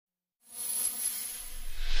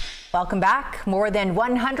Welcome back. More than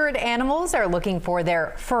 100 animals are looking for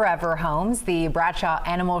their forever homes. The Bradshaw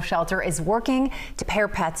Animal Shelter is working to pair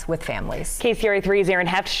pets with families. KCRA 3's Aaron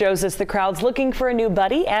Heft shows us the crowds looking for a new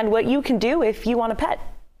buddy and what you can do if you want a pet.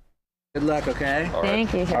 Good luck, okay?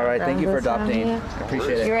 Thank you. All right, thank you for adopting.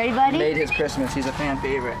 Appreciate it. You ready, buddy? Made his Christmas. He's a fan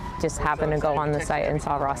favorite. Just happened to go on the site and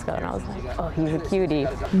saw Roscoe, and I was like, oh, he's a cutie.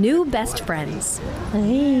 New best friends.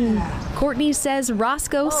 Courtney says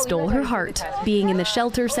Roscoe stole her heart. Being in the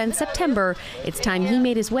shelter since September, it's time he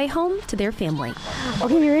made his way home to their family.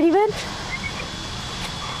 Okay, you ready, bud?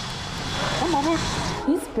 Come on.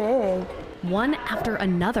 He's big. One after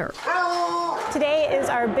another. Today is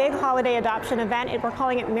our big holiday adoption event, and we're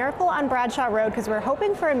calling it Miracle on Bradshaw Road because we're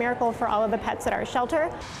hoping for a miracle for all of the pets at our shelter.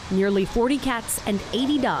 Nearly 40 cats and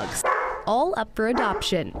 80 dogs, all up for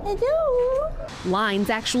adoption. Hello. Lines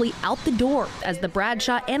actually out the door as the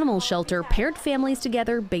Bradshaw Animal Shelter paired families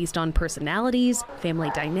together based on personalities, family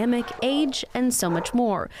dynamic, age, and so much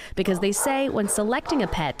more. Because they say when selecting a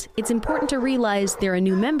pet, it's important to realize they're a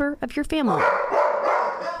new member of your family.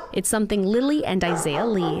 It's something Lily and Isaiah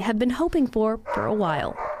Lee have been hoping for a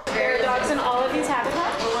while. There are dogs in all of these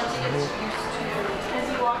habitats.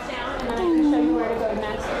 As you walk down, and then I can show you where to go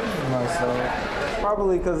next. Myself.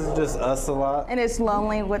 Probably because it's just us a lot. And it's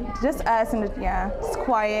lonely with just us, and it's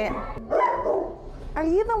quiet. Are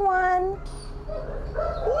you the one?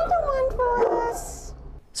 Are you the one for us?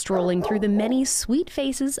 Strolling through the many sweet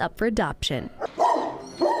faces up for adoption.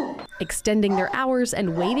 Extending their hours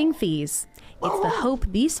and waiving fees. It's the hope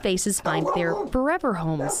these faces find their forever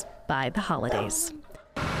homes by the holidays.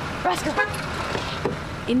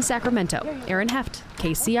 In Sacramento, Aaron Heft,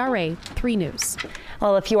 KCRA 3 News.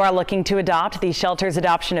 Well, if you are looking to adopt, the shelter's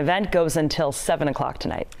adoption event goes until 7 o'clock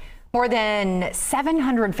tonight. More than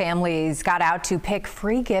 700 families got out to pick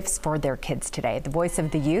free gifts for their kids today. The Voice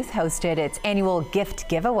of the Youth hosted its annual gift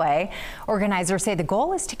giveaway. Organizers say the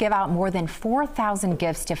goal is to give out more than 4,000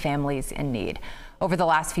 gifts to families in need. Over the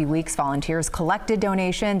last few weeks, volunteers collected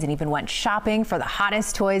donations and even went shopping for the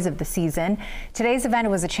hottest toys of the season. Today's event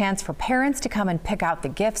was a chance for parents to come and pick out the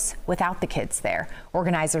gifts without the kids there.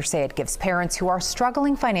 Organizers say it gives parents who are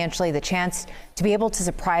struggling financially the chance to be able to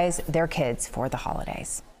surprise their kids for the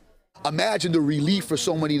holidays. Imagine the relief for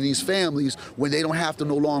so many of these families when they don't have to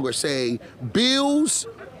no longer say bills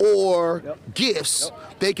or gifts.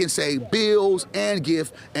 They can say bills and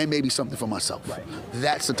gift and maybe something for myself.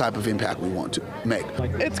 That's the type of impact we want to make.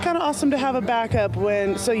 It's kind of awesome to have a backup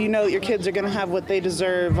so you know that your kids are going to have what they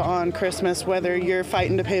deserve on Christmas, whether you're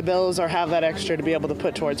fighting to pay bills or have that extra to be able to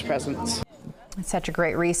put towards presents. It's such a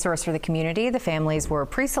great resource for the community. The families were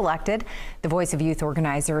pre-selected. The Voice of Youth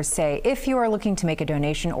organizers say if you are looking to make a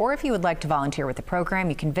donation or if you would like to volunteer with the program,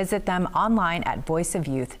 you can visit them online at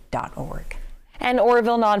voiceofyouth.org. An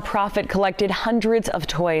Oroville nonprofit collected hundreds of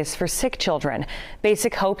toys for sick children.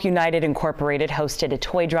 Basic Hope United Incorporated hosted a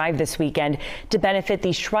toy drive this weekend to benefit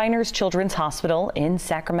the Shriners Children's Hospital in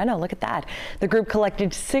Sacramento. Look at that. The group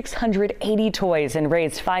collected 680 toys and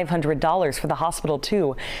raised $500 for the hospital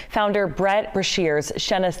too. Founder Brett Brashears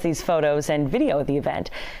sent us these photos and video of the event.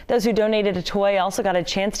 Those who donated a toy also got a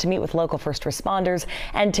chance to meet with local first responders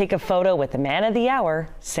and take a photo with the man of the hour,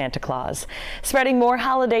 Santa Claus. Spreading more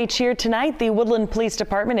holiday cheer tonight, the Woodland Police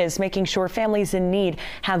Department is making sure families in need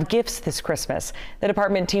have gifts this Christmas. The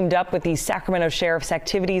department teamed up with the Sacramento Sheriff's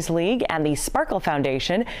Activities League and the Sparkle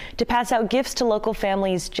Foundation to pass out gifts to local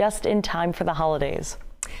families just in time for the holidays.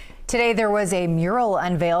 Today there was a mural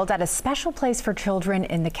unveiled at a special place for children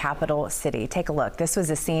in the capital city. Take a look. This was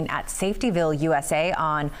a scene at Safetyville, USA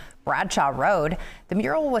on Bradshaw Road. The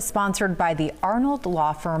mural was sponsored by the Arnold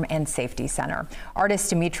Law Firm and Safety Center.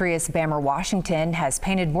 Artist Demetrius Bammer Washington has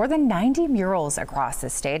painted more than 90 murals across the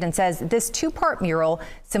state and says this two-part mural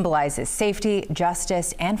symbolizes safety,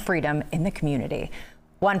 justice, and freedom in the community.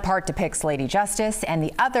 One part depicts Lady Justice and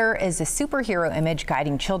the other is a superhero image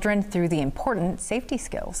guiding children through the important safety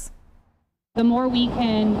skills. The more we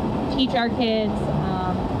can teach our kids,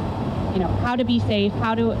 how to be safe,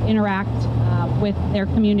 how to interact with their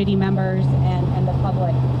community members and the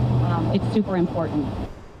public, it's super important.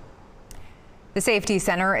 The Safety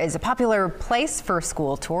Center is a popular place for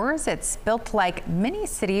school tours. It's built like mini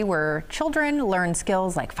city where children learn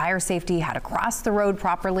skills like fire safety, how to cross the road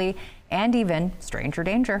properly, and even stranger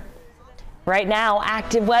danger. Right now,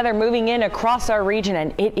 active weather moving in across our region,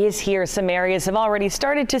 and it is here. Some areas have already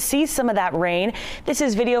started to see some of that rain. This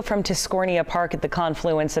is video from Tiscornia Park at the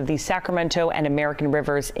confluence of the Sacramento and American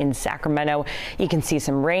Rivers in Sacramento. You can see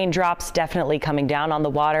some raindrops definitely coming down on the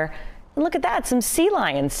water. Look at that, some sea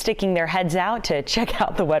lions sticking their heads out to check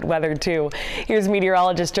out the wet weather too. Here's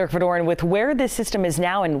meteorologist Dirk Verdoren with where this system is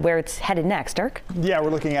now and where it's headed next. Dirk? Yeah, we're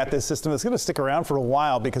looking at this system that's going to stick around for a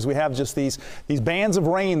while because we have just these bands of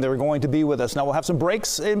rain that are going to be with us. Now we'll have some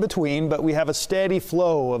breaks in between, but we have a steady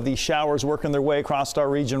flow of these showers working their way across our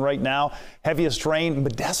region right now. Heaviest rain,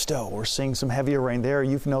 Modesto. We're seeing some heavier rain there.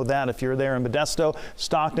 You know that if you're there in Modesto.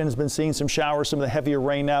 Stockton has been seeing some showers, some of the heavier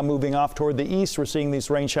rain now moving off toward the east. We're seeing these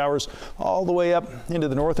rain showers all the way up into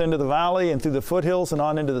the north end of the valley and through the foothills and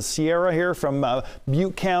on into the Sierra here from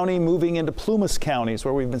Butte County moving into Plumas counties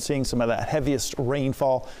where we've been seeing some of that heaviest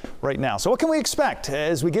rainfall right now. So what can we expect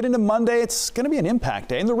as we get into Monday? It's going to be an impact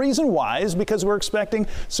day, and the reason why is because we're expecting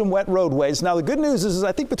some wet roadways. Now the good news is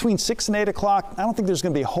I think between 6 and 8 o'clock I don't think there's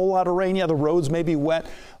going to be a whole lot of rain. Yeah, the roads may be wet,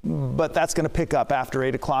 but that's going to pick up after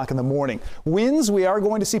 8 o'clock in the morning. Winds, we are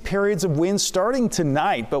going to see periods of wind starting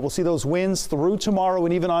tonight, but we'll see those winds through tomorrow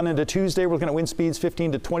and even on into Tuesday. We're looking at wind speeds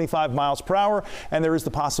 15 to 25 miles per hour, and there is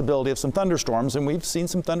the possibility of some thunderstorms, and we've seen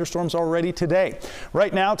some thunderstorms already today.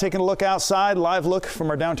 Right now, taking a look outside, live look from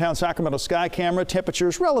our downtown Sacramento sky camera.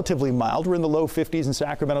 Temperatures relatively mild. We're in the low 50s in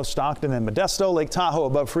Sacramento, Stockton, and Modesto. Lake Tahoe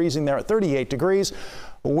above freezing there at 38 degrees.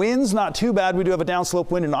 Winds not too bad. We do have a downslope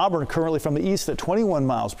wind in Auburn currently from the east at 21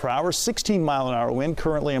 miles per hour, 16-mile-an-hour wind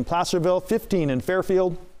currently in Placerville, 15 in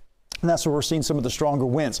Fairfield, and that's where we're seeing some of the stronger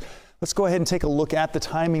winds. Let's go ahead and take a look at the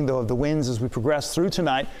timing, though, of the winds as we progress through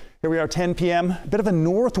tonight. Here we are, 10 p.m. A bit of a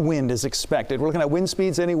north wind is expected. We're looking at wind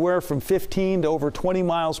speeds anywhere from 15 to over 20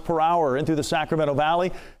 miles per hour in through the Sacramento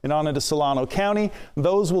Valley and on into Solano County.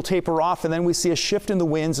 Those will taper off, and then we see a shift in the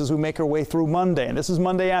winds as we make our way through Monday. And this is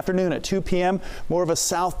Monday afternoon at 2 p.m. More of a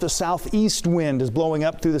south to southeast wind is blowing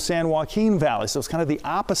up through the San Joaquin Valley. So it's kind of the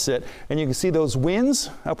opposite. And you can see those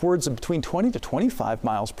winds upwards of between 20 to 25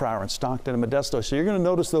 miles per hour in Stockton and Modesto. So you're going to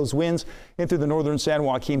notice those winds in through the northern San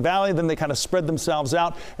Joaquin Valley. Then they kind of spread themselves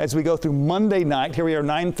out as we go through Monday night. Here we are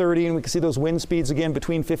 9:30, and we can see those wind speeds again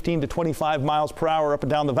between 15 to 25 miles per hour up and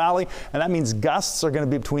down the valley, and that means gusts are going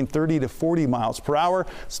to be between 30 to 40 miles per hour.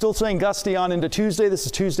 Still saying gusty on into Tuesday. This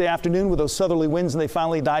is Tuesday afternoon with those southerly winds, and they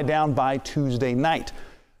finally die down by Tuesday night.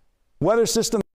 Weather system